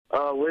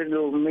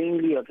Well,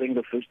 mainly I think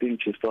the first thing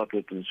to start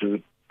with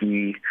would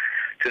be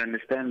to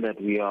understand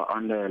that we are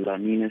under a La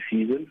Nina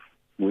season,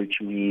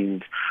 which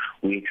means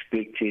we're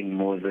expecting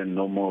more than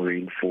normal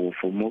rainfall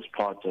for most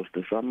parts of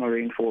the summer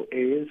rainfall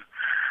areas.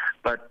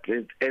 But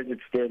as it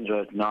stands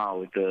right now,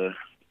 with the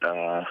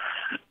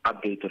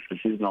update of the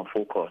seasonal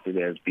forecast, it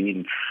has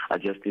been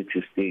adjusted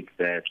to state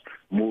that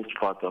most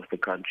parts of the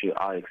country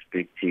are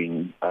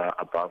expecting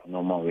above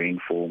normal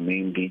rainfall,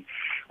 mainly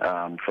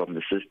from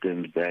the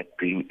systems that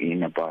bring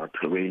in about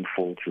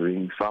rainfall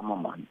during summer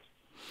months.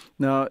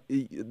 Now,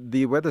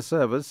 the Weather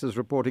Service is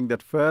reporting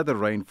that further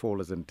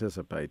rainfall is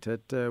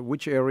anticipated.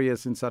 Which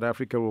areas in South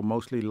Africa will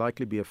mostly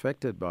likely be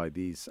affected by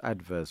these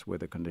adverse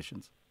weather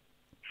conditions?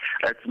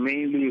 That's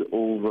mainly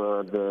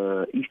over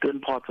the eastern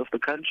parts of the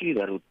country.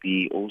 That would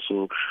be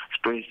also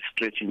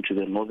stretching to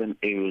the northern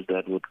areas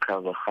that would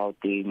cover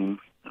Gauteng,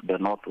 the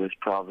Northwest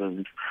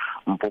Province,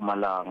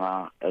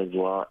 Mpumalanga, as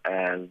well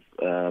as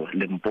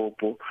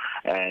Limpopo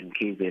and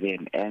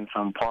KZN, and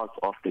some parts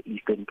of the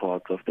eastern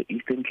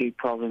Eastern Cape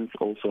Province,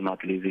 also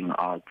not leaving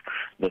out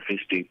the Free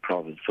State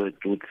Province. So it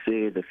would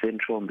say the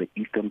central and the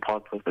eastern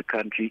parts of the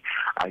country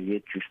are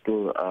yet to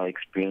still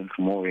experience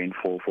more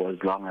rainfall for as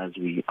long as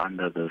we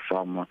under the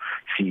summer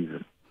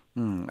season.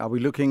 Are we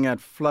looking at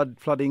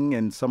flooding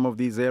in some of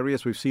these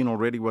areas? We've seen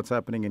already what's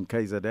happening in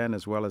KZN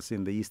as well as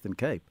in the Eastern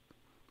Cape.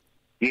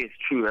 Yes,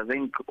 true. I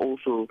think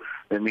also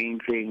the main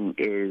thing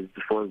is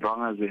for as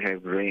long as we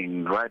have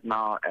rain. Right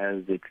now,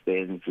 as it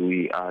stands,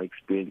 we are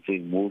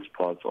experiencing most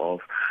parts of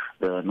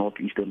the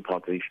northeastern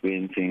part are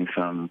experiencing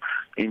some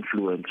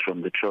influence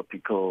from the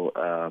tropical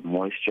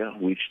moisture,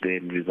 which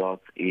then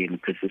results in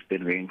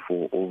persistent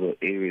rainfall over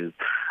areas,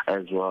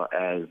 as well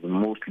as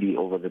mostly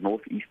over the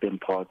northeastern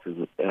parts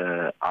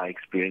are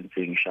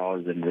experiencing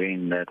showers and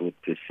rain that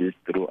would persist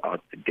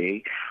throughout the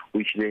day,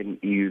 which then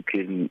you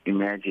can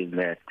imagine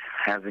that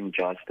having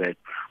just that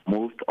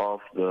most of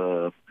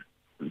the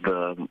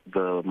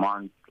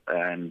month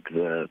and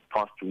the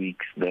past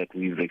weeks that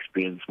we've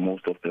experienced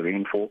most of the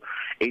rainfall,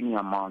 any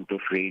amount of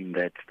rain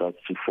that starts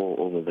to fall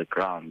over the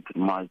ground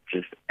might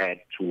just add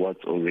to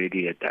what's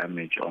already a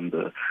damage on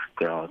the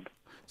ground.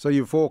 So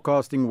you're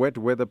forecasting wet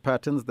weather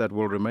patterns that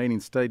will remain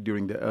in state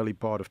during the early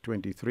part of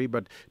 23,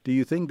 but do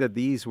you think that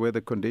these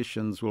weather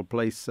conditions will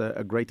place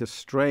a greater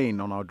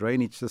strain on our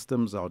drainage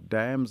systems, our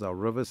dams, our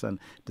rivers, and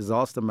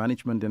disaster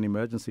management and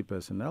emergency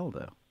personnel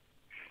there?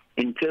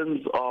 In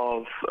terms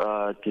of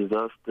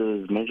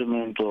disasters,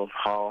 measurement of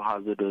how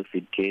hazardous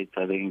it gets,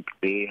 I think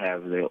they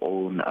have their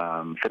own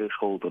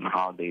threshold on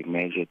how they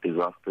measure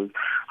disasters.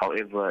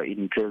 However,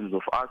 in terms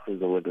of us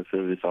as a weather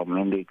service, our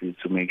mandate is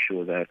to make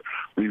sure that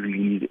we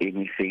release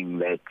anything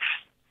that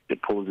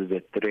poses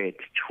a threat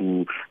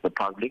to the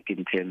public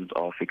in terms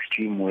of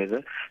extreme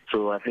weather.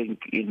 So I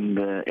think in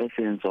the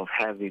essence of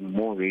having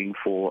more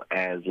rainfall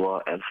as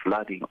well as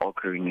flooding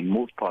occurring in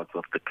most parts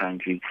of the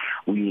country,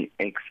 we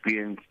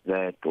experience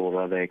that, or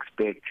rather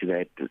expect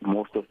that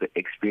most of the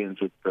experience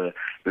with the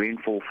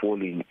rainfall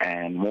falling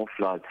and more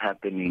floods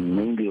happening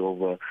mainly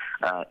over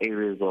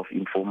areas of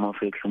informal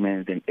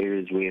settlements and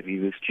areas where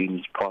river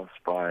streams pass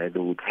by,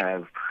 they would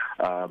have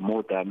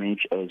more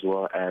damage, as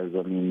well as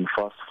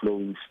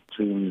fast-flowing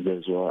streams,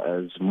 as well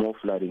as more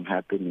flooding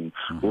happening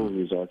will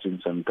result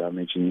in some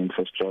damage in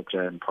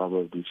infrastructure and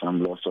probably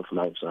some loss of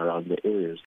lives around the areas.